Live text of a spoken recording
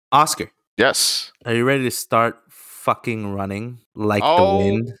Oscar, Yes. are you ready to start fucking running like the Oh,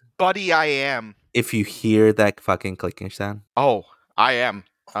 wind buddy, I am. if you hear that fucking clicking sound? Oh, I am.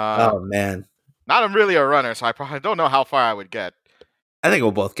 Oh, man. Not really a runner, so I probably don't know how far I would get. I think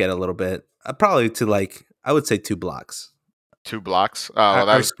we'll both get a little bit. Probably to I would say 2 blocks. 2 blocks. Oh, well,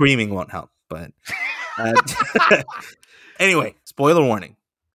 Our that's screaming won't help, but uh, anyway, spoiler warning.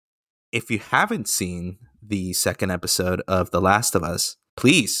 If you haven't seen the second episode of The Last of Us,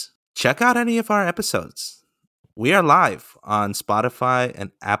 please check out any of our episodes. We are live on Spotify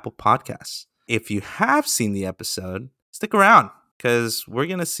and Apple Podcasts. If you have seen the episode, stick around because we're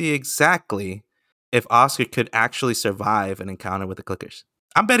going to see exactly if Oscar could actually survive an encounter with the clickers.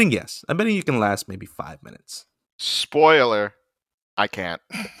 I'm betting yes. I'm betting you can last maybe 5 minutes. spoiler. I can't.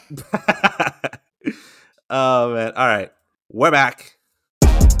 Oh, man. All right. We're back.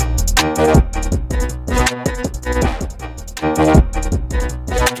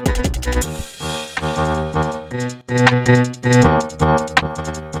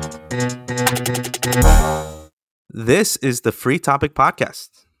 This is the Free Topic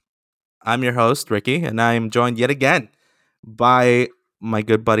Podcast. I'm your host, Ricky, and I am joined yet again by my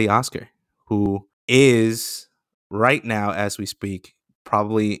good buddy, Oscar, who is right now, as we speak,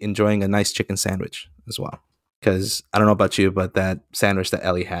 probably enjoying a nice chicken sandwich as well. Because I don't know about you, but that sandwich that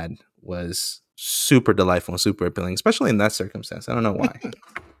Ellie had was super delightful and super appealing, especially in that circumstance. I don't know why.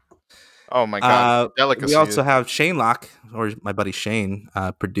 Oh my god, We delicacy. also have Shane Locke, or my buddy Shane,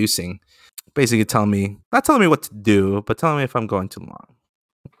 producing, basically not telling me what to do, but telling me if I'm going too long.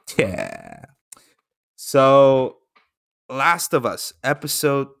 Yeah. So, Last of Us,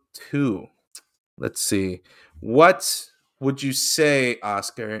 episode 2. Let's see. What would you say,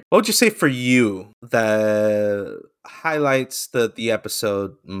 Oscar? What would you say for you that highlights the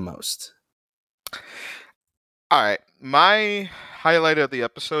episode most? All right, my highlight of the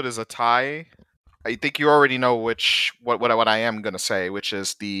episode is a tie. I think you already know what I am gonna say, which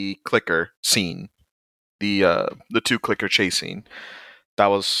is the clicker scene, the 2 clicker chase scene. That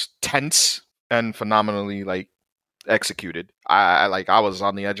was tense and phenomenally executed. I was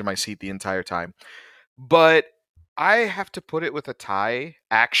on the edge of my seat the entire time. But I have to put it with a tie.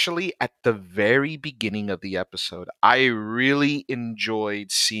 Actually, at the very beginning of the episode, I really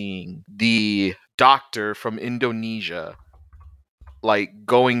enjoyed seeing the doctor from Indonesia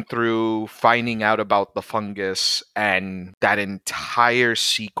going through finding out about the fungus and that entire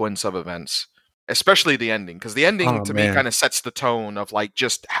sequence of events, especially the ending, because the ending Oh, to me man. kind of sets the tone of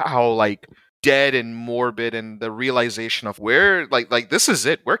just how dead and morbid, and the realization of where this is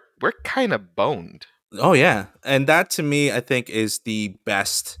it, we're kind of boned. Oh, yeah. And that to me, I think, is the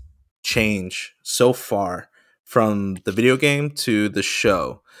best change so far from the video game to the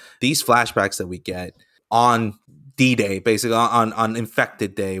show. These flashbacks that we get on D-Day, basically on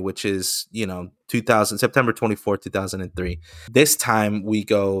Infected Day, which is, 2000 September 24th, 2003. This time we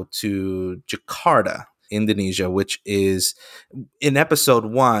go to Jakarta, Indonesia, which is in episode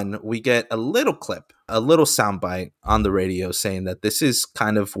 1, we get a little clip, a little soundbite on the radio saying that this is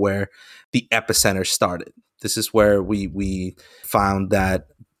kind of where the epicenter started. This is where we found that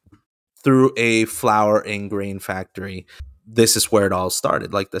through a flour and grain factory, this is where it all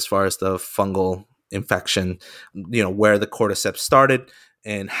started. Like as far as the fungal infection, where the cordyceps started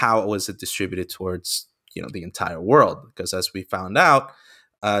and how it was distributed towards, the entire world. Because as we found out,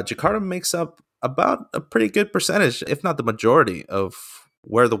 Jakarta makes up about a pretty good percentage, if not the majority, of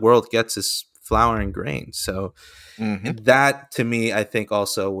where the world gets its flour and grain. So that to me, I think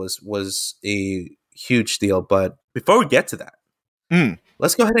also was a huge deal. But before we get to that,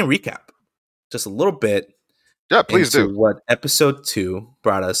 let's go ahead and recap just a little bit Yeah, please into do. what episode 2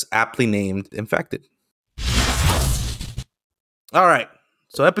 brought us, aptly named Infected. All right.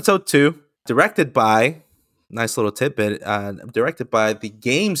 So episode 2, directed by, nice little tidbit, directed by the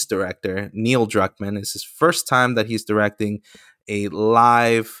games director, Neil Druckmann. It's his first time that he's directing a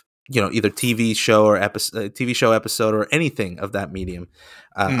live, either TV show or TV show episode or anything of that medium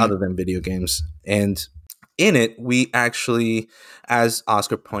other than video games. And in it, we actually, as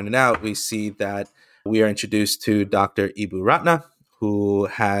Oscar pointed out, we see that we are introduced to Dr. Ibu Ratna, who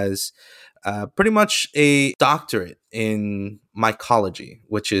has pretty much a doctorate in mycology,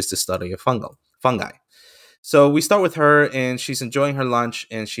 which is the study of fungi. So we start with her, and she's enjoying her lunch,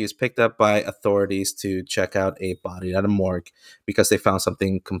 and she is picked up by authorities to check out a body at a morgue because they found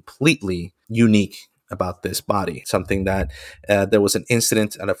something completely unique about this body. Something that there was an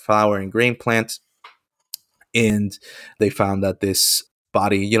incident at a flour and grain plant, and they found that this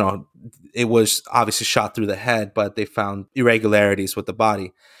body, it was obviously shot through the head, but they found irregularities with the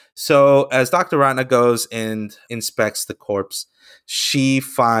body. So as Dr. Ratna goes and inspects the corpse, she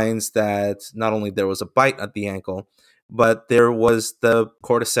finds that not only there was a bite at the ankle, but there was the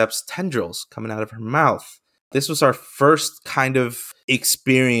cordyceps tendrils coming out of her mouth. This was our first kind of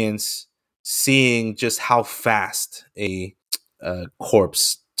experience seeing just how fast a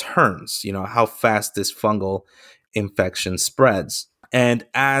corpse turns, how fast this fungal infection spreads. And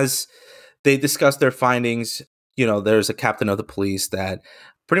as they discuss their findings, there's a captain of the police that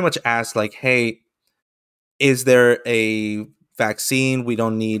pretty much asks, like, hey, is there a vaccine? We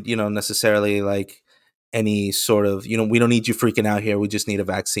don't need, necessarily like any sort of, we don't need you freaking out here. We just need a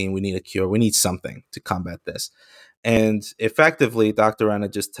vaccine. We need a cure. We need something to combat this. And effectively, Dr. Rana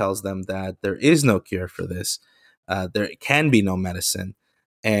just tells them that there is no cure for this. There can be no medicine.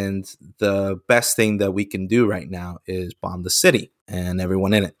 And the best thing that we can do right now is bomb the city and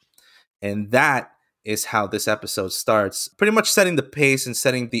everyone in it. And that is how this episode starts, pretty much setting the pace and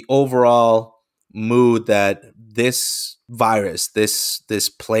setting the overall mood that this virus, this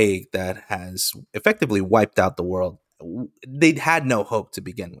plague that has effectively wiped out the world, they had no hope to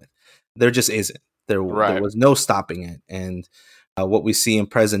begin with. There just isn't. There was no stopping it. And what we see in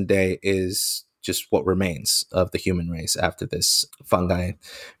present day is just what remains of the human race after this fungi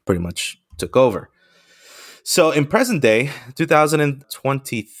pretty much took over. So in present day,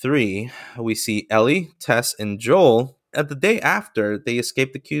 2023, we see Ellie, Tess, and Joel at the day after they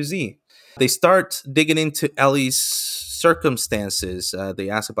escape the QZ. They start digging into Ellie's circumstances. They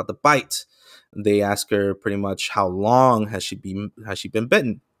ask about the bite. They ask her pretty much how long has she been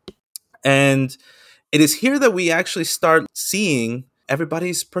bitten. And it is here that we actually start seeing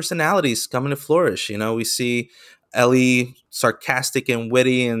everybody's personalities coming to flourish. We see Ellie sarcastic and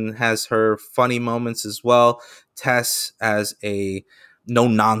witty and has her funny moments as well. Tess as a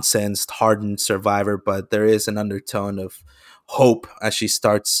no-nonsense, hardened survivor, but there is an undertone of hope as she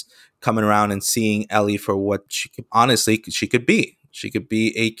starts coming around and seeing Ellie for what she could be. She could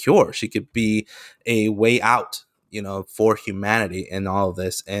be a cure. She could be a way out, for humanity in all of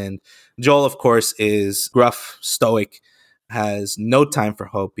this. And Joel, of course, is gruff, stoic, has no time for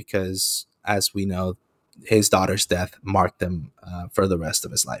hope because, as we know, his daughter's death marked him for the rest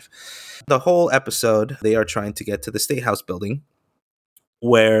of his life. The whole episode, they are trying to get to the State House building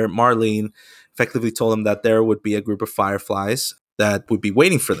where Marlene effectively told him that there would be a group of fireflies that would be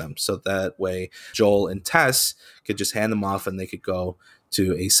waiting for them. So that way Joel and Tess could just hand them off and they could go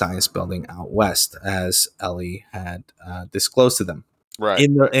to a science building out west, as Ellie had disclosed to them. Right.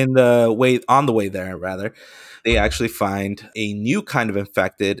 On the way there, rather, they actually find a new kind of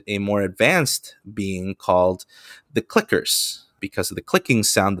infected, a more advanced being called the Clickers, because of the clicking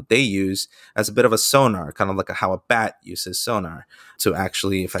sound that they use as a bit of a sonar, kind of like how a bat uses sonar to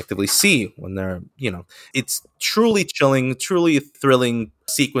actually effectively see when they're, it's truly chilling, truly thrilling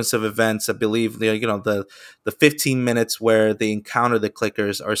sequence of events. I believe the 15 minutes where they encounter the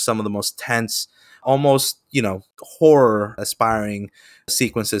Clickers are some of the most tense, almost, horror aspiring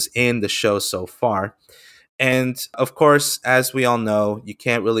sequences in the show so far. And of course, as we all know, you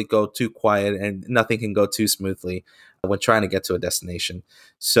can't really go too quiet and nothing can go too smoothly when trying to get to a destination.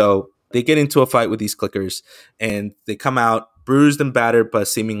 So they get into a fight with these Clickers and they come out bruised and battered, but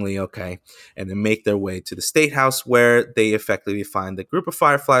seemingly okay. And they make their way to the State House where they effectively find the group of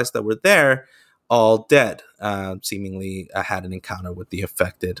fireflies that were there all dead, seemingly had an encounter with the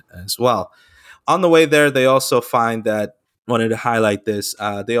infected as well. On the way there, they also find that, wanted to highlight this,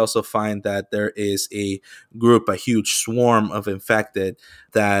 they also find that there is a huge swarm of infected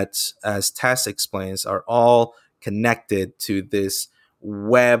that, as Tess explains, are all connected to this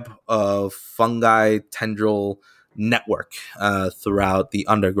web of fungi tendril network throughout the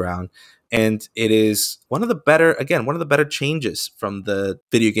underground. And it is one of the better changes from the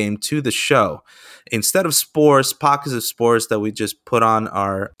video game to the show. Instead of spores, pockets of spores that we just put on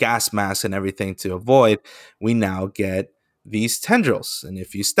our gas mask and everything to avoid, we now get these tendrils. And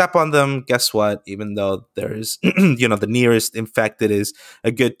if you step on them, guess what? Even though there's, the nearest infected is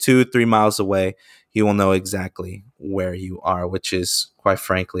a good 2-3 miles away, he will know exactly where you are, which is, quite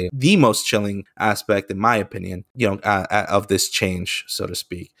frankly, the most chilling aspect, in my opinion, of this change, so to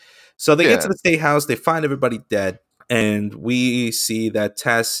speak. So they get to the State House, they find everybody dead, and we see that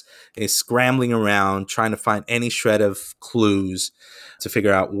Tess is scrambling around trying to find any shred of clues to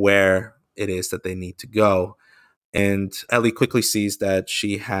figure out where it is that they need to go. And Ellie quickly sees that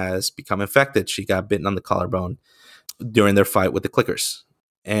she has become infected. She got bitten on the collarbone during their fight with the Clickers.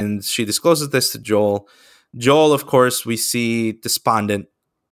 And she discloses this to Joel. Joel, of course, we see despondent,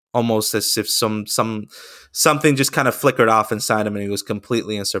 almost as if something just kind of flickered off inside him and he was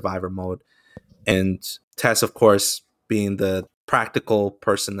completely in survivor mode. And Tess, of course, being the practical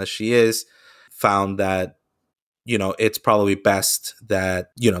person that she is, found that, it's probably best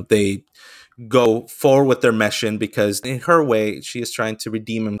that, they go forward with their mission, because in her way, she is trying to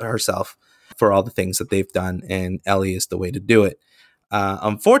redeem herself for all the things that they've done, and Ellie is the way to do it.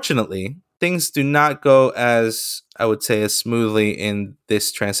 Unfortunately, things do not go as, I would say, as smoothly in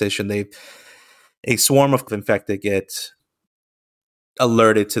this transition. A swarm of infected get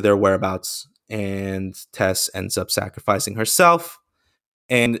alerted to their whereabouts, and Tess ends up sacrificing herself.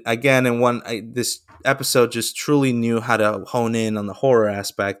 And again, this episode just truly knew how to hone in on the horror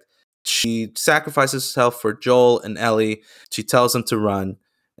aspect. She sacrifices herself for Joel and Ellie. She tells them to run,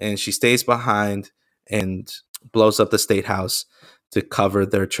 and she stays behind and blows up the state house to cover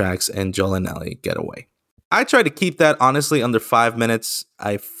their tracks, and Joel and Ellie get away. I tried to keep that honestly under 5 minutes.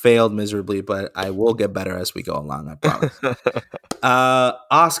 I failed miserably, but I will get better as we go along, I promise.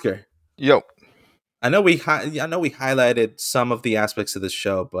 Oscar. Yo. I know we highlighted some of the aspects of the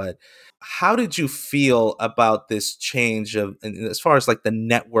show, but how did you feel about this change of, as far as like the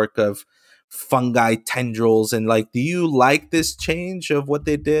network of fungi tendrils, and like, do you like this change of what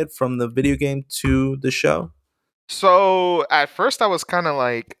they did from the video game to the show? So at first I was kind of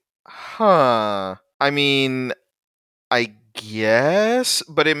like, huh. I mean, I guess,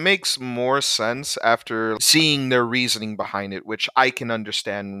 but it makes more sense after seeing their reasoning behind it, which I can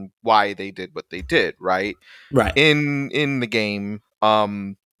understand why they did what they did, right? Right. In the game,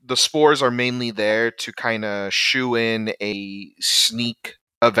 the spores are mainly there to kind of shoe in a sneak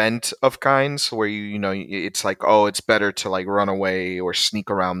event of kinds where it's like, oh, it's better to like run away or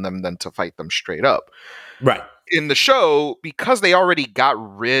sneak around them than to fight them straight up. Right. In the show, because they already got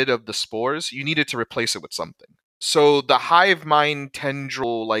rid of the spores, you needed to replace it with something. So the hive mind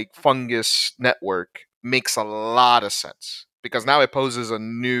tendril like fungus network makes a lot of sense, because now it poses a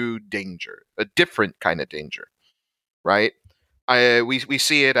new danger, a different kind of danger, right? We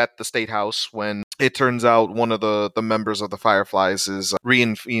see it at the State House when it turns out one of the members of the Fireflies is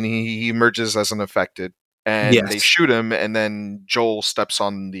he emerges as an infected, and they shoot him, and then Joel steps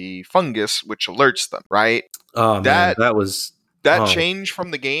on the fungus, which alerts them, right? Oh man, that change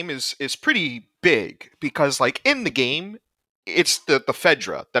from the game is pretty big, because like in the game, it's the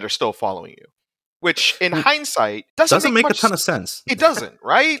Fedra that are still following you, which in hindsight doesn't make a ton of sense. It doesn't,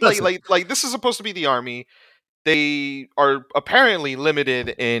 right? Doesn't. Like this is supposed to be the army. They are apparently limited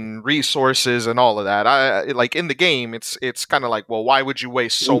in resources and all of that. Like in the game, it's kind of like, well, why would you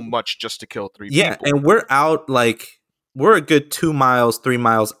waste so much just to kill 3 people? Yeah, and we're a good 2 miles, 3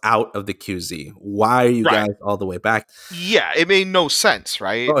 miles out of the QZ. Why are you guys all the way back? Yeah, it made no sense,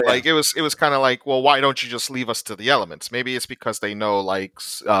 right? Oh, yeah. Like it was kind of like, well, why don't you just leave us to the elements? Maybe it's because they know like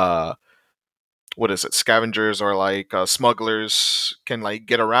what is it, scavengers or like smugglers can like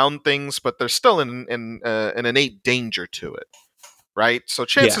get around things, but there's still an innate danger to it, right? So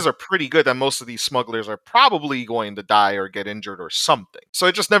chances are pretty good that most of these smugglers are probably going to die or get injured or something. So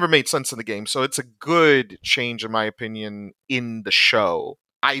it just never made sense in the game. So it's a good change, in my opinion, in the show.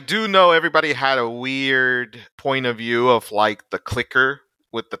 I do know everybody had a weird point of view of like the clicker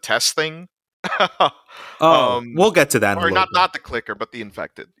with the test thing. We'll get to that. Or not the clicker, but the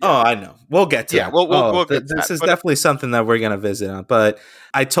infected. Yeah. Oh, I know. We'll get to that. We'll get this is definitely something that we're going to visit on. But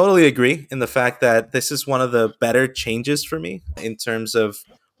I totally agree in the fact that this is one of the better changes for me in terms of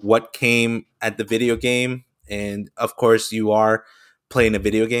what came at the video game. And of course, you are playing a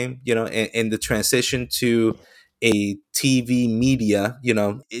video game, and the transition to a TV media,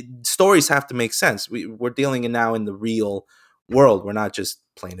 stories have to make sense. We're dealing now in the real world. We're not just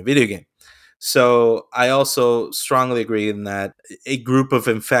playing a video game. So I also strongly agree in that a group of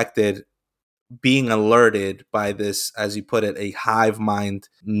infected being alerted by this, as you put it, a hive mind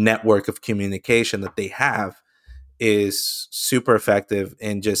network of communication that they have is super effective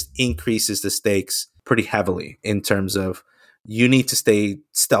and just increases the stakes pretty heavily in terms of you need to stay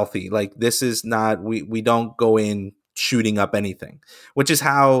stealthy. Like this is not, we don't go in shooting up anything, which is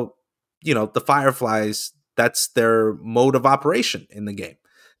how, the Fireflies, that's their mode of operation in the game.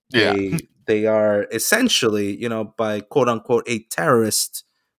 They are essentially, by quote unquote, a terrorist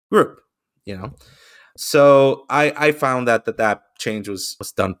group, So I found that change was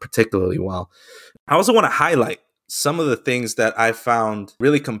done particularly well. I also want to highlight some of the things that I found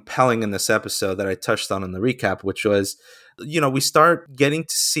really compelling in this episode that I touched on in the recap, which was, we start getting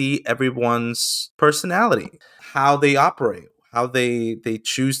to see everyone's personality, how they operate, how they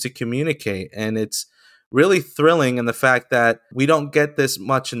choose to communicate. And it's really thrilling in the fact that we don't get this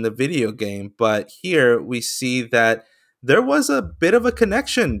much in the video game, but here we see that there was a bit of a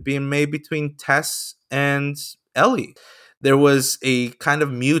connection being made between Tess and Ellie. there was a kind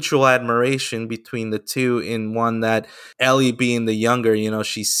of mutual admiration between the two, in one that Ellie, being the younger,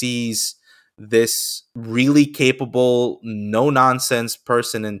 she sees this really capable, no nonsense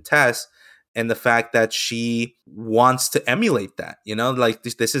person in Tess, and the fact that she wants to emulate that, like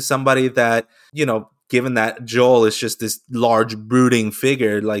this is somebody that, given that Joel is just this large brooding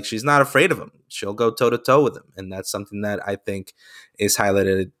figure, like she's not afraid of him. She'll go toe to toe with him. And that's something that I think is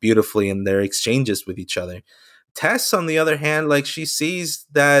highlighted beautifully in their exchanges with each other. Tess, on the other hand, like she sees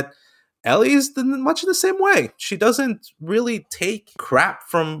that Ellie is much the same way. She doesn't really take crap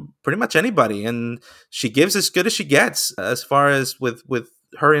from pretty much anybody, and she gives as good as she gets as far as with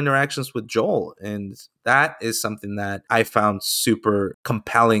her interactions with Joel. And that is something that I found super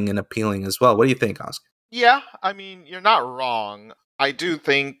compelling and appealing as well. What do you think, Oscar? Yeah, I mean, you're not wrong. I do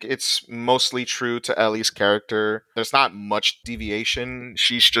think it's mostly true to Ellie's character. There's not much deviation.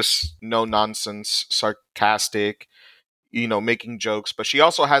 She's just no nonsense, sarcastic, making jokes, but she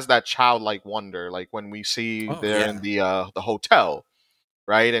also has that childlike wonder, like when we see Oh there yeah. in the hotel,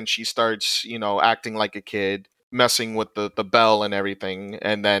 right? And she starts, acting like a kid, messing with the bell and everything,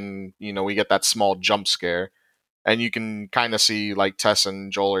 and then, we get that small jump scare. And you can kind of see like Tess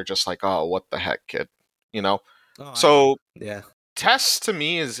and Joel are just like, oh, what the heck, kid? You know? Oh, I know. So Yeah. Tess to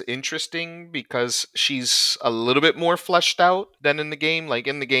me is interesting because she's a little bit more fleshed out than in the game. Like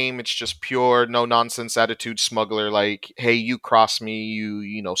in the game, it's just pure no nonsense attitude smuggler. Like, hey, you cross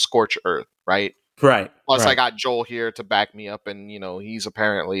me, scorch earth, right? Right. Plus, I Right. got Joel here to back me up, and he's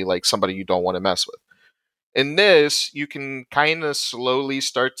apparently like somebody you don't want to mess with. In this, you can kind of slowly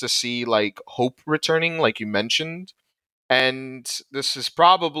start to see like hope returning, like you mentioned, and this is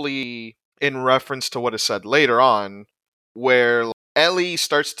probably in reference to what is said later on, where Ellie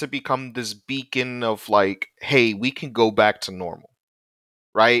starts to become this beacon of like, hey, we can go back to normal,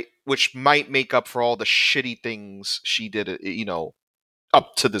 right? Which might make up for all the shitty things she did,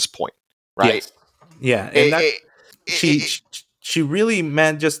 up to this point, right? Yes. Yeah, and that It, it, she it, she she really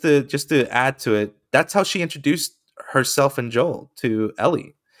meant, just to add to it. That's how she introduced herself and Joel to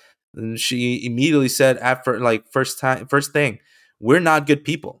Ellie. And she immediately said, after like first thing, we're not good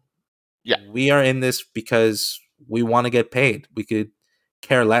people. yeah, We are in this because we want to get paid. We could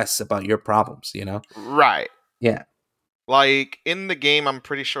care less about your problems. right. Yeah. Like in the game, I'm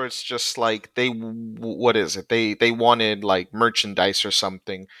pretty sure it's just like what is it? They wanted like merchandise or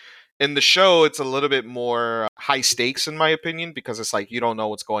something. In the show, it's a little bit more high stakes, in my opinion, because it's like you don't know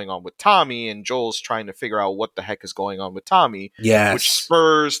what's going on with Tommy, and Joel's trying to figure out what the heck is going on with Tommy, which Yes.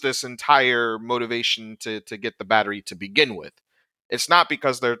 spurs this entire motivation to get the battery to begin with. It's not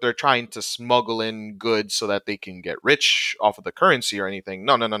because they're trying to smuggle in goods so that they can get rich off of the currency or anything.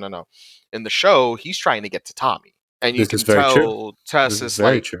 No, no, no, no, no. In the show, he's trying to get to Tommy, and you This is can very true. tell Tess This is is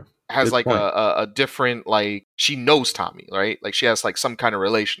very like true. has Good like point. a different, like she knows Tommy, right? Like she has like some kind of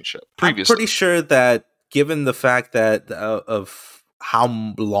relationship I'm pretty previously. sure that, given the fact that of how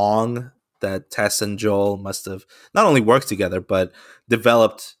long that Tess and Joel must have not only worked together but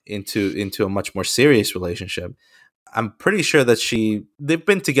developed into a much more serious relationship, I'm pretty sure that they've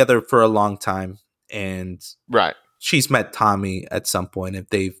been together for a long time, and Right. she's met Tommy at some point, if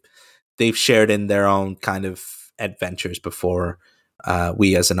they've shared in their own kind of adventures before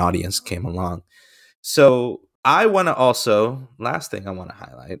we as an audience came along. So I want to also, last thing I want to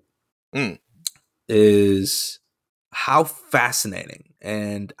highlight Mm. is how fascinating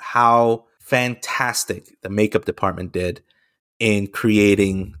and how fantastic the makeup department did in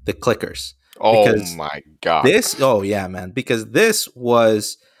creating the clickers. Oh Because my god. oh yeah, man, because this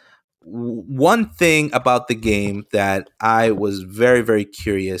was one thing about the game that I was very, very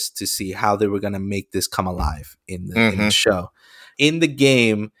curious to see how they were going to make this come alive in the Mm-hmm. show. In the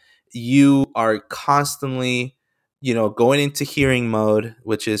game, you are constantly, going into hearing mode,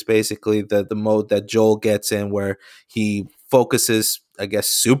 which is basically the mode that Joel gets in, where he focuses, I guess,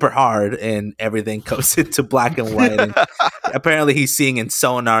 super hard, and everything goes into black and white. And apparently, he's seeing in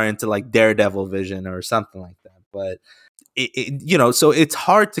sonar into like Daredevil vision or something like that. But so it's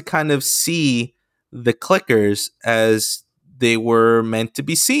hard to kind of see the clickers as they were meant to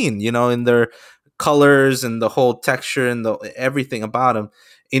be seen, in their colors and the whole texture and the everything about them.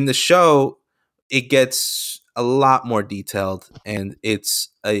 In the show, it gets a lot more detailed, and it's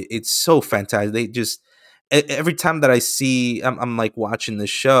so fantastic. They just every time that I'm like watching the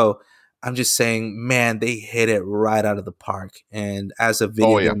show, I'm just saying, man, they hit it right out of the park. And as a Oh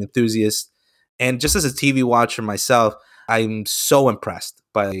video yeah. game enthusiast, and just as a TV watcher myself, I'm so impressed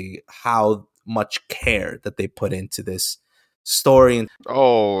by how much care that they put into this story. And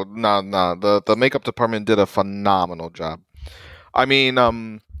Oh no, no. The makeup department did a phenomenal job. I mean,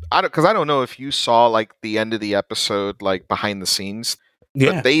 I don't know if you saw like the end of the episode, like behind the scenes, but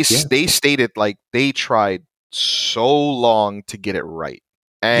Yeah, yeah, they stated like they tried so long to get it right,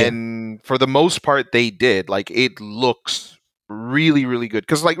 yeah, and for the most part they did. Like it looks really really good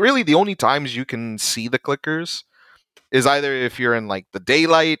because like really the only times you can see the clickers is either if you're in like the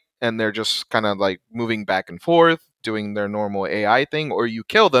daylight and they're just kind of like moving back and forth doing their normal AI thing, or you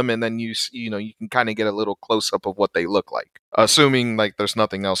kill them and then you know you can kind of get a little close up of what they look like, assuming like there's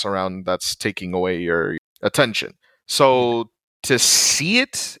nothing else around that's taking away your attention. yeah. So to see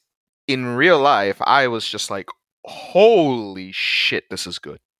it in real life, I was just like, holy shit, this is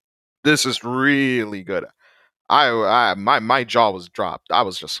good. This is really good. My jaw was dropped. I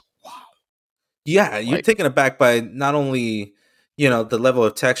was just wow. Yeah, you're Like taken aback by not only the level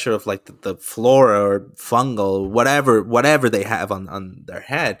of texture of like the flora or fungal whatever they have on their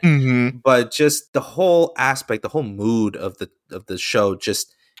head, mhm. but just the whole aspect, the whole mood of the show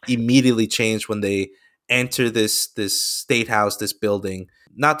just immediately changed when they enter this state house, this building,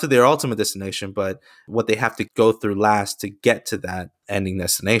 not to their ultimate destination, but what they have to go through last to get to that ending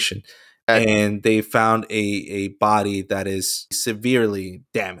destination. Uh, And they found a body that is severely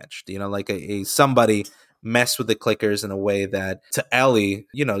damaged, like a somebody messed with the clickers in a way that to Ellie,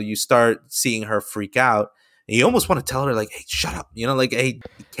 you start seeing her freak out, and you almost want to tell her like, hey, shut up, like, hey,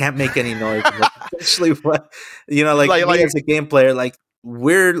 you can't make any noise. And that's essentially what, like me like as a game player, like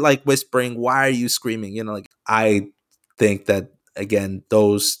we're like whispering, why are you screaming, like I think that again,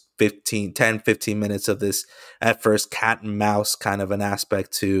 those 15 minutes of this at first cat and mouse kind of an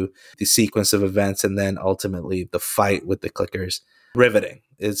aspect to the sequence of events, and then ultimately the fight with the clickers, riveting.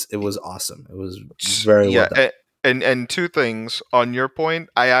 It was awesome. It was very well yeah, done. and two things on your point.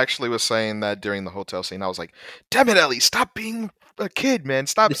 I actually was saying that during the hotel scene. I was like, "Damn it, Ellie, stop being a kid, man.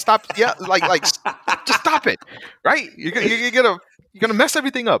 Stop. Yeah, just stop it. Right? You're gonna mess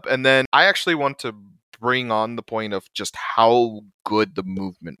everything up." And then I actually want to bring on the point of just how good the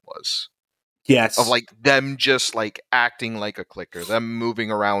movement was. Of Yes. like them just like acting like a clicker, them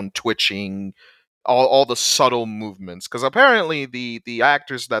moving around, twitching, all the subtle movements. Because apparently the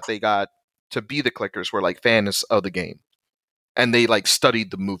actors that they got to be the clickers were like fans of the game, and they like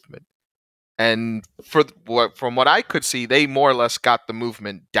studied the movement. And from what I could see, they more or less got the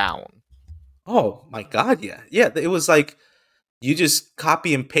movement down. Oh my god, yeah. Yeah, it was like you just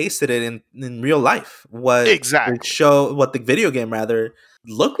copy and pasted it in real life, Exactly. what the video game rather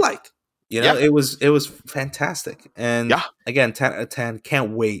looked like. Yeah. It was fantastic. And Yeah. again, 10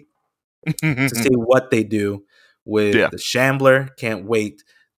 can't wait to see what they do with Yeah. the Shambler. Can't wait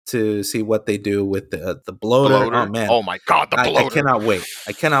to see what they do with the bloater. Oh Bloater. man, Oh my god, the I bloater. cannot wait.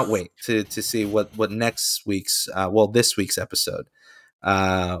 I cannot wait to see what next week's this week's episode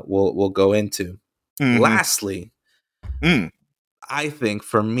will go into. Mm-hmm. Lastly, Mm. I think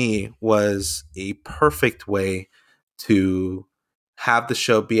for me was a perfect way to have the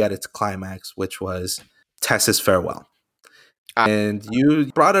show be at its climax, which was Tess's farewell. And you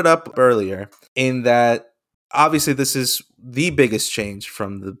brought it up earlier in that obviously this is the biggest change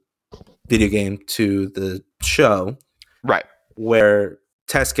from the video game to the show, Right. where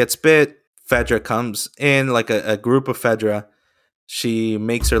Tess gets bit, Fedra comes in like a group of Fedra. She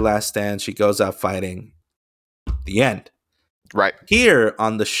makes her last stand, she goes out fighting. The end. Right. Here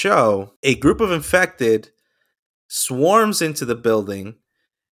on the show, a group of infected swarms into the building,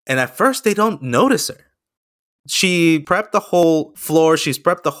 and at first they don't notice her. She prepped the whole floor, she's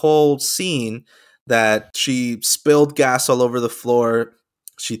prepped the whole scene that she spilled gas all over the floor,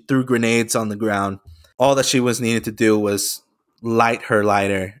 she threw grenades on the ground. All that she was needed to do was light her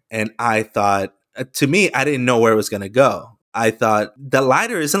lighter, and I thought, to me, I didn't know where it was going to go. I thought the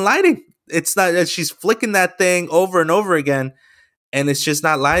lighter isn't lighting. It's not, she's flicking that thing over and over again, and it's just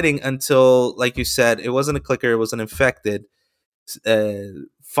not lighting until, like you said, it wasn't a clicker, it was an infected,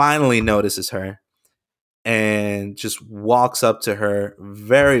 finally notices her and just walks up to her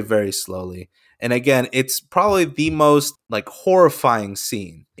very, very slowly. And again, it's probably the most like horrifying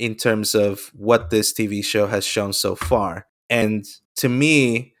scene in terms of what this TV show has shown so far. And to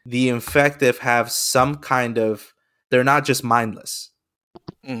me, the infective have some kind of, they're not just mindless.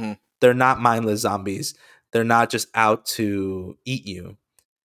 Mm-hmm. They're not mindless zombies. They're not just out to eat you.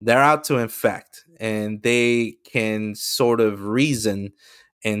 They're out to infect, and they can sort of reason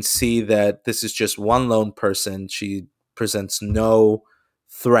and see that this is just one lone person. She presents no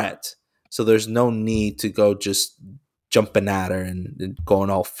threat, so there's no need to go just jumping at her and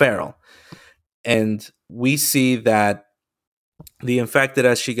going all feral. And we see that the infected,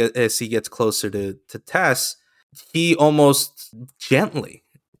 as he gets closer to Tess, he almost gently,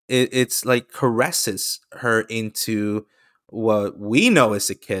 it's like caresses her into what we know is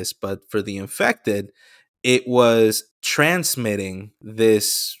a kiss, but for the infected, it was transmitting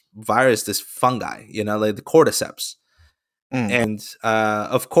this virus, this fungi, like the cordyceps. Mm. And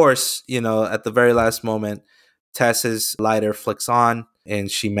of course, at the very last moment, Tess's lighter flicks on and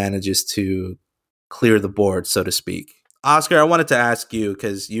she manages to clear the board, so to speak. Oscar, I wanted to ask you,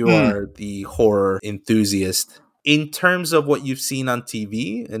 because you Mm. are the horror enthusiast. In terms of what you've seen on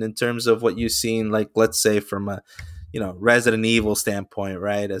TV and in terms of what you've seen, like, let's say from a Resident Evil standpoint,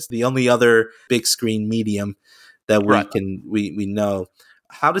 right? As the only other big screen medium that Right. we know,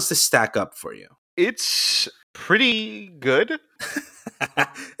 how does this stack up for you? It's pretty good.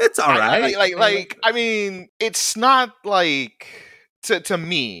 It's all right. I mean, it's not like to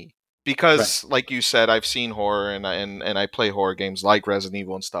me because, like you said, I've seen horror and I play horror games like Resident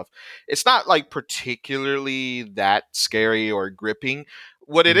Evil and stuff. It's not like particularly that scary or gripping.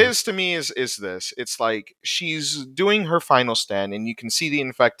 What it is to me is this. It's like she's doing her final stand, and you can see the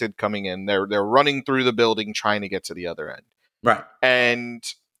infected coming in. They're running through the building trying to get to the other end. Right. And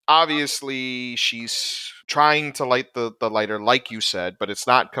obviously she's trying to light the lighter, like you said, but it's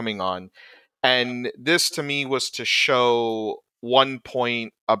not coming on. And this to me was to show one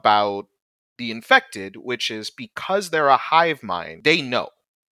point about the infected, which is because they're a hive mind, they know.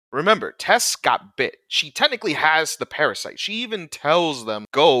 Remember, Tess got bit. She technically has the parasite. She even tells them,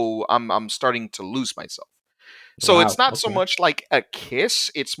 "Go, I'm starting to lose myself." So Wow. it's not so Okay. much like a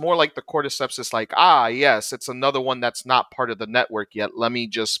kiss. It's more like the cordyceps is like, ah, yes, it's another one that's not part of the network yet. Let me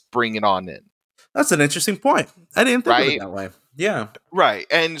just bring it on in. That's an interesting point. I didn't think of it Right? that way. Yeah. Right.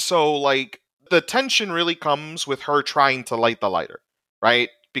 And so, like, the tension really comes with her trying to light the lighter, right?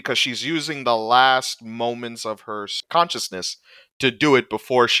 Because she's using the last moments of her consciousness to do it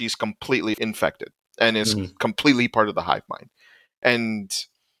before she's completely infected and is Mhm. completely part of the hive mind. And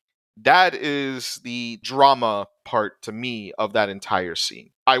that is the drama part to me of that entire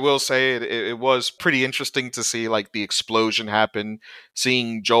scene. I will say it was pretty interesting to see like the explosion happen,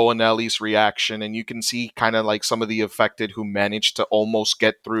 seeing Joel and Ellie's reaction, and you can see kind of like some of the affected who managed to almost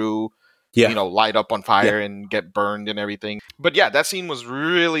get through, Yeah. light up on fire Yeah. and get burned and everything. But yeah, that scene was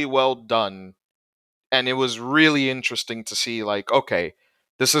really well done. And it was really interesting to see, like, okay,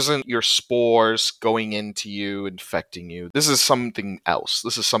 this isn't your spores going into you, infecting you. This is something else.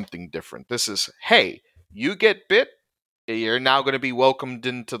 This is something different. This is, hey, you get bit, you're now going to be welcomed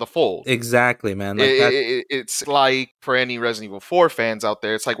into the fold. Exactly, man. Like that. It's like, for any Resident Evil 4 fans out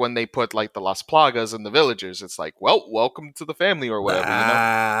there, it's like when they put like the Las Plagas and the villagers. It's like, well, welcome to the family or whatever,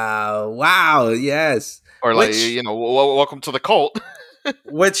 Wow. Wow. Yes. or like, Which welcome to the cult.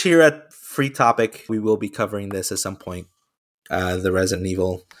 which here at Free Topic, we will be covering this at some point. The Resident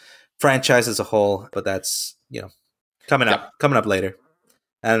Evil franchise as a whole, but that's coming up later.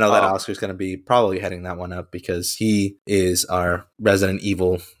 I know that Oscar's going to be probably heading that one up because he is our Resident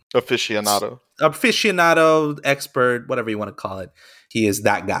Evil Aficionado. expert, whatever you want to call it. He is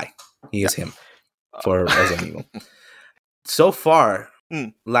that guy. He is him for Resident Evil. So far,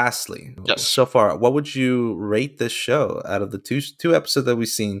 lastly, Yes. so far, what would you rate this show out of the two episodes that we've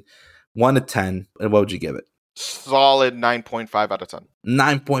seen, 1 to 10, and what would you give it? Solid 9.5 out of 10.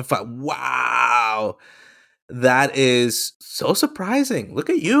 9.5. Wow. That is so surprising. Look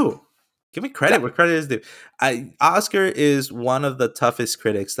at you. Give me credit where credit is due. Oscar is one of the toughest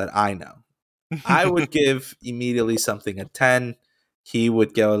critics that I know. I would give immediately something a 10. He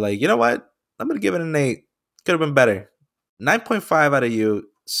would go like, you know what? I'm going to give it an 8. Could have been better. 9.5 out of you,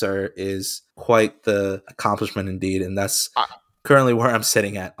 sir, is quite the accomplishment indeed. And that's currently where I'm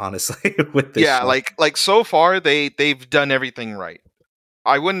sitting at, honestly, with this show. like so far they've done everything right.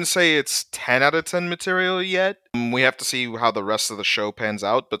 I wouldn't say it's 10 out of 10 material yet. We have to see how the rest of the show pans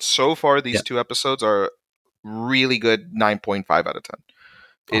out, but so far these 2 episodes are really good. 9.5 out of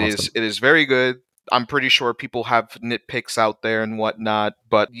 10. Awesome. It is very good. I'm pretty sure people have nitpicks out there and whatnot,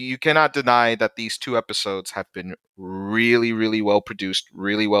 but you cannot deny that these 2 episodes have been really, really well produced,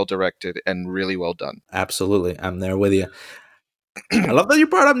 really well directed, and really well done. Absolutely. I'm there with you. I love that you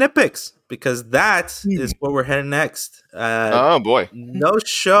brought up nitpicks because that is where we're heading next. Oh boy. No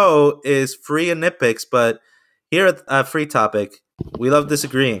show is free of nitpicks, but here at Free Topic, we love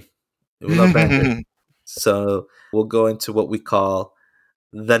disagreeing. We love banter. So we'll go into what we call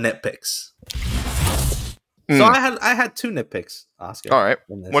the nitpicks. So I had 2 nitpicks, Oscar. All right.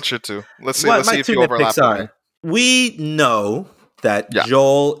 What's your 2? Let's see if you 2 overlap. nitpicks are. We know that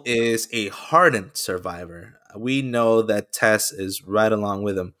Joel is a hardened survivor. We know that Tess is right along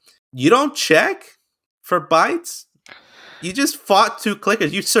with him. You don't check for bites? You just fought 2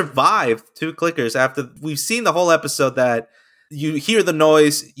 clickers. You survived 2 clickers after we've seen the whole episode that you hear the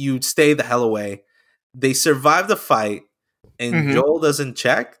noise, you stay the hell away. They survive the fight. and hmm Joel doesn't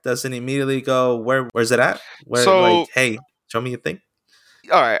check, doesn't immediately go, where's it at? Where, like, So, hey, show me your thing.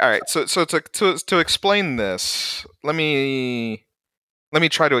 all right. So to explain this, let me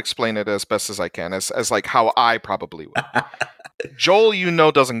try to explain it as best as I can, as like how I probably would.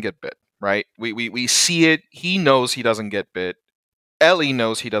 Joel, doesn't get bit, right? We see it. He knows he doesn't get bit. Ellie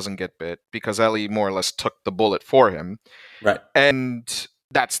knows he doesn't get bit because Ellie more or less took the bullet for him. Right. And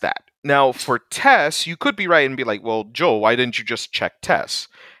that's that. Now, for Tess, you could be right and be like, well, Joel, why didn't you just check Tess?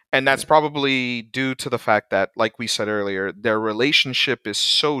 And that's probably due to the fact that, like we said earlier, their relationship is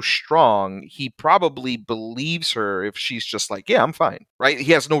so strong, he probably believes her if she's just like, yeah, I'm fine, right?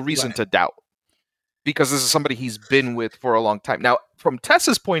 He has no reason Right. to doubt because this is somebody he's been with for a long time. Now, from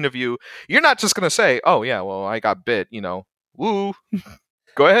Tess's point of view, you're not just going to say, oh, yeah, well, I got bit, woo,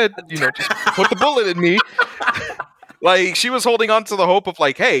 go ahead, just put the bullet in me. Like, she was holding on to the hope of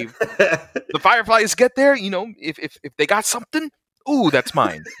like, hey, the Fireflies get there, if they got something, ooh, that's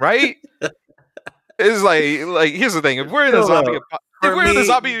mine, right? It's like here's the thing: if we're in a zombie, if we're in a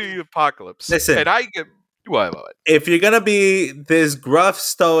zombie apocalypse, listen, and I get what? If you're gonna be this gruff,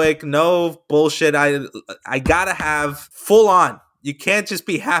 stoic, no bullshit, I gotta have full on. You can't just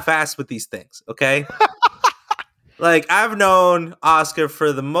be half-assed with these things, okay? Like, I've known Oscar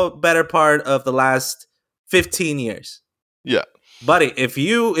for the better part of the last 15 years. Yeah. Buddy, if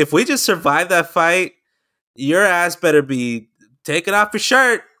we just survive that fight, your ass better be taking off your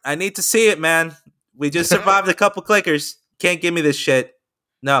shirt. I need to see it, man. We just survived a couple clickers. Can't give me this shit.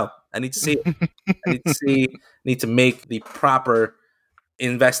 No, I need to see it. I need to make the proper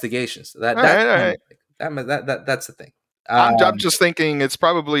investigations. All right. That's the thing. I'm just thinking it's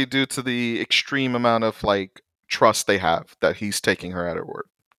probably due to the extreme amount of like trust they have that he's taking her at her word.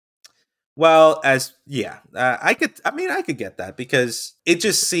 Well, I could get that because it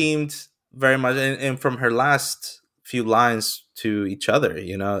just seemed very much, and from her last few lines to each other,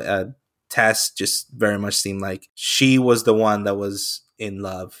 Tess just very much seemed like she was the one that was in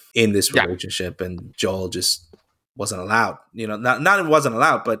love in this relationship, and Joel just wasn't allowed. Not it wasn't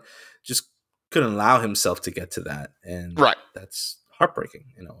allowed, but just couldn't allow himself to get to that, and that's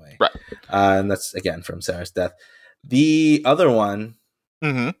heartbreaking in a way. Right. And that's again from Sarah's death. The other one.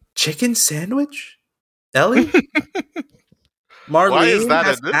 Mm-hmm. Chicken sandwich? Ellie? Marlene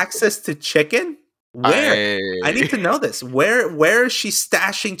has access to chicken? Where? I need to know this. Where is she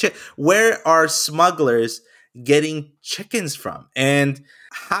stashing where are smugglers getting chickens from? And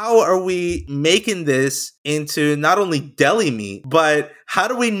how are we making this into not only deli meat, but how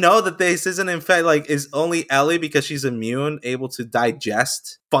do we know that this isn't in fact like is only Ellie because she's immune able to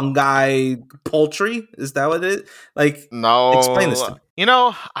digest fungi poultry? Is that what it is? Like, no, explain this to me.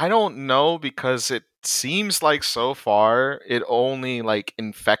 I don't know because it seems like so far it only like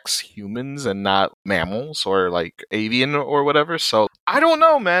infects humans and not mammals or like avian or whatever. So I don't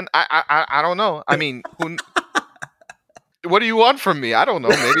know, man. I don't know. I mean, what do you want from me? I don't know.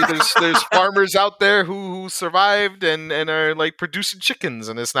 Maybe there's farmers out there who survived and are like producing chickens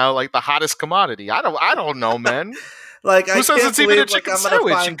and it's now like the hottest commodity. I don't know, man. Like, who says it's even a chicken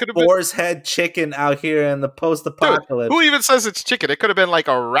sandwich? It could have been boar's head chicken out here in the post-apocalypse. Dude, who even says it's chicken? It could have been like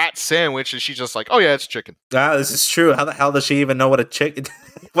a rat sandwich, and she's just like, "Oh yeah, it's chicken." Ah, this is true. How the hell does she even know what a chicken?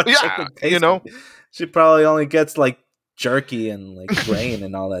 Chicken tastes like? She probably only gets like jerky and like grain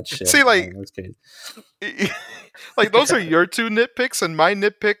and all that shit. See, like, like those are your two nitpicks, and my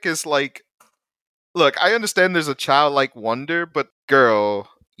nitpick is like, look, I understand there's a childlike wonder, but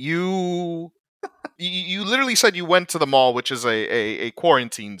girl, you literally said you went to the mall, which is a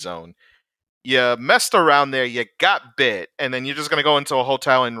quarantine zone. You messed around there, you got bit, and then you're just gonna go into a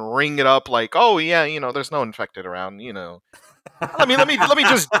hotel and ring it up like, oh yeah, there's no infected around, I mean, let me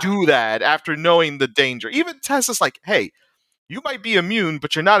just do that after knowing the danger. Even Tess is like, hey, you might be immune,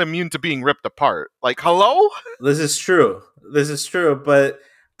 but you're not immune to being ripped apart. Like, hello? This is true, but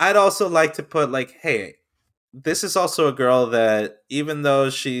I'd also like to put like, hey, this is also a girl that even though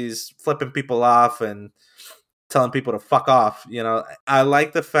she's flipping people off and telling people to fuck off, I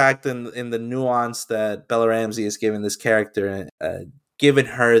like the fact in the nuance that Bella Ramsey is giving this character, giving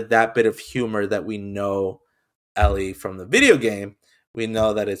her that bit of humor that we know Ellie from the video game. We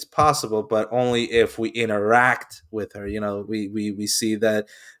know that it's possible, but only if we interact with her. We see that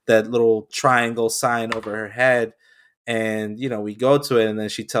little triangle sign over her head, and we go to it, and then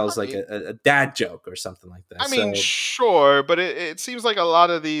she tells like a dad joke or something like that. I mean, sure, but it seems like a lot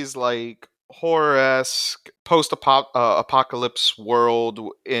of these like horror-esque post-apocalypse world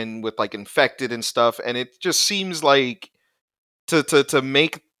with like infected and stuff, and it just seems like to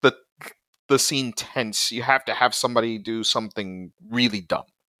make the scene tense, you have to have somebody do something really dumb.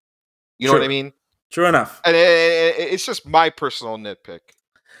 You know what I mean? True enough. And it's just my personal nitpick.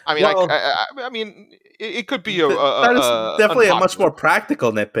 I mean, Well, I mean, it could be that is definitely a much unpopular. more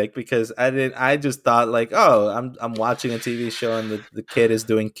practical nitpick because I just thought like, oh, I'm watching a TV show and the kid is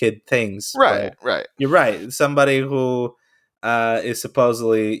doing kid things. Right, But right. you're right. Somebody who is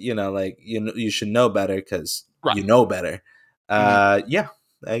supposedly, like you should know better because Right. you know better. Yeah,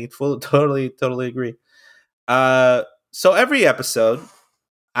 I totally agree. So every episode,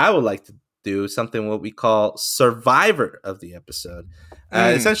 I would like to do something what we call survivor of the episode.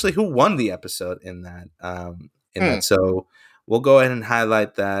 Essentially, who won the episode in that. So we'll go ahead and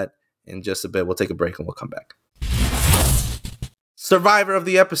highlight that in just a bit. We'll take a break and we'll come back. Survivor of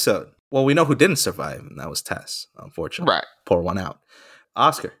the episode. Well, we know who didn't survive, and that was Tess. Unfortunately, Right. Pour one out.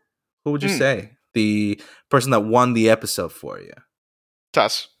 Oscar, who would you say the person that won the episode for you?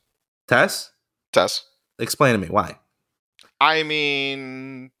 Tess. Tess. Explain to me why. I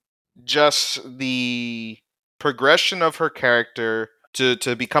mean, just the progression of her character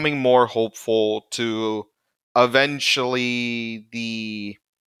to becoming more hopeful, to eventually the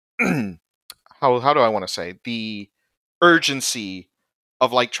how do I want to say, the urgency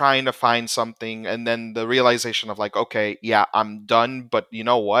of like trying to find something, and then the realization of like, okay, yeah, I'm done, but you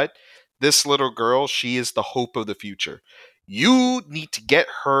know what? This little girl, she is the hope of the future. You need to get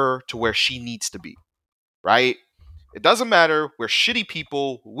her to where she needs to be, right? It doesn't matter. We're shitty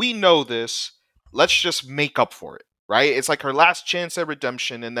people. We know this. Let's just make up for it, right? It's like her last chance at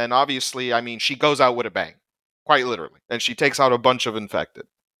redemption. And then obviously, I mean, she goes out with a bang, quite literally. And she takes out a bunch of infected.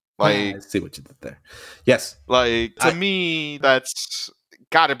 I see what you did there. Yes. Like, to me, that's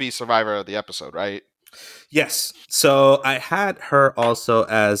got to be survivor of the episode, right? Yes. So I had her also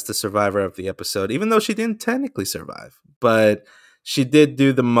as the survivor of the episode, even though she didn't technically survive. But she did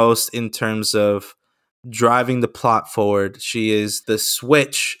do the most in terms of driving the plot forward. She is the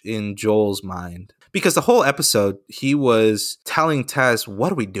switch in Joel's mind. Because the whole episode, he was telling Tess,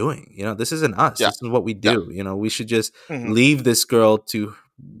 what are we doing? This isn't us. Yeah. This is what we do. Yeah. We should just leave this girl to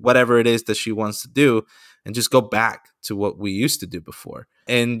whatever it is that she wants to do and just go back to what we used to do before.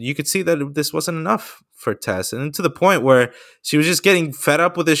 And you could see that this wasn't enough for Tess. And to the point where she was just getting fed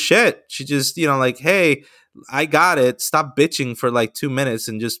up with this shit. She just, like, hey, I got it. Stop bitching for like 2 minutes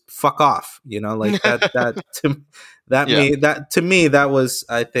and just fuck off. Like that to me, that was,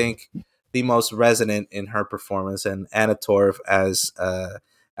 I think, the most resonant in her performance. And Anna Torv as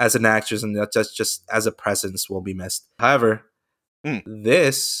an actress and just as a presence will be missed. However,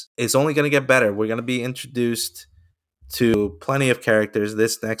 this is only going to get better. We're going to be introduced to plenty of characters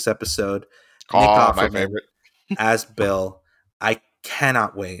this next episode. Nick Offerman, my favorite, as Bill. I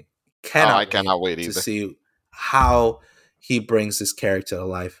cannot wait. I cannot wait either to see how he brings this character to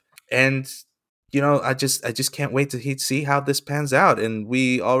life. And I just can't wait to see how this pans out. And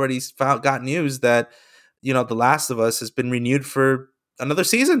we already got news that The Last of Us has been renewed for another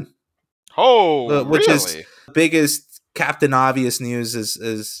season. Oh, which really? is the biggest Captain Obvious news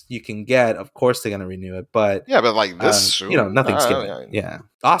as you can get. Of course, they're going to renew it, but but like this, soon? Nothing's given. Yeah,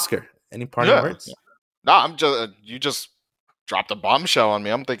 Oscar, any parting words? Yeah. No, I'm just you just dropped a bombshell on me.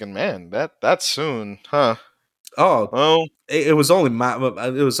 I'm thinking, man, that's soon, huh? Oh, well, it was only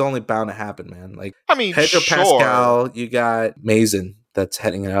bound to happen, man. Like, I mean, Pedro Pascal, you got Mason that's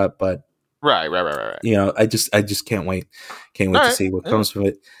heading it up, but right. I just can't wait to see what comes from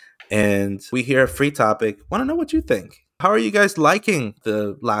it. And we hear a free topic. Want to know what you think? How are you guys liking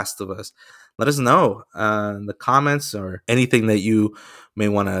The Last of Us? Let us know in the comments or anything that you may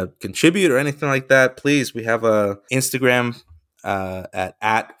want to contribute or anything like that. Please, we have a Instagram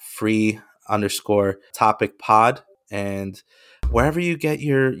at free_topic_pod. And wherever you get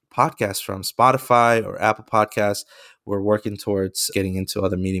your podcasts from, Spotify or Apple Podcasts, we're working towards getting into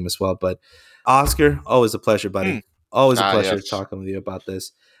other medium as well. But Oscar, always a pleasure, buddy. Always a pleasure talking with you about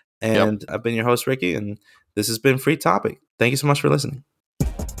this. And I've been your host, Ricky, and this has been Free Topic. Thank you so much for listening.